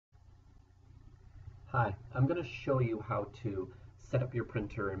Hi, I'm going to show you how to set up your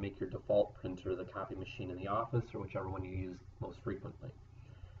printer and make your default printer the copy machine in the office or whichever one you use most frequently.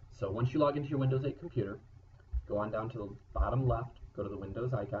 So once you log into your Windows 8 computer, go on down to the bottom left, go to the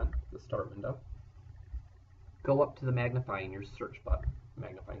Windows icon, the Start window, go up to the magnifying, your search button,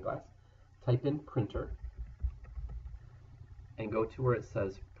 magnifying glass, type in Printer, and go to where it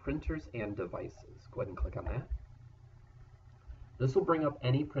says Printers and Devices. Go ahead and click on that. This will bring up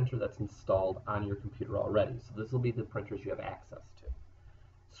any printer that's installed on your computer already. So this will be the printers you have access to.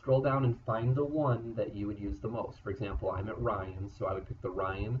 Scroll down and find the one that you would use the most. For example, I'm at Ryan, so I would pick the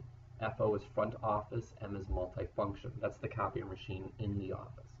Ryan. FO is front office, M is multifunction. That's the copier machine in the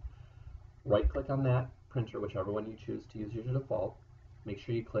office. Right click on that printer, whichever one you choose to use as your default. Make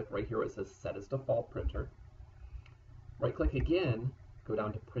sure you click right here where it says Set as Default Printer. Right click again, go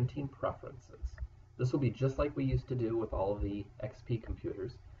down to Printing Preferences. This will be just like we used to do with all of the XP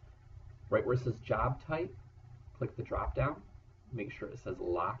computers. Right where it says Job Type, click the drop down, make sure it says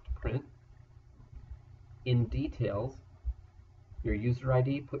Locked Print. In Details, your user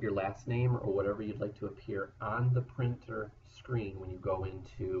ID, put your last name or whatever you'd like to appear on the printer screen when you go in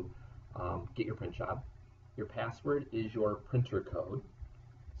to get your print job. Your password is your printer code,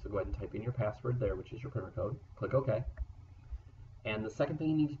 so go ahead and type in your password there, which is your printer code. Click OK. And the second thing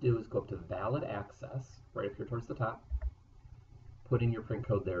you need to do is go up to Valid Access, right up here towards the top. Put in your print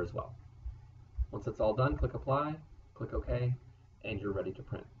code there as well. Once it's all done, click Apply, click OK, and you're ready to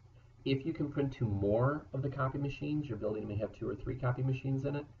print. If you can print to more of the copy machines, your building may have 2 or 3 copy machines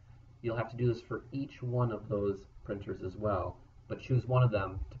in it, you'll have to do this for each one of those printers as well, but choose one of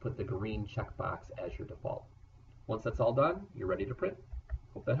them to put the green checkbox as your default. Once that's all done, you're ready to print.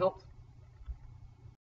 Hope that helps.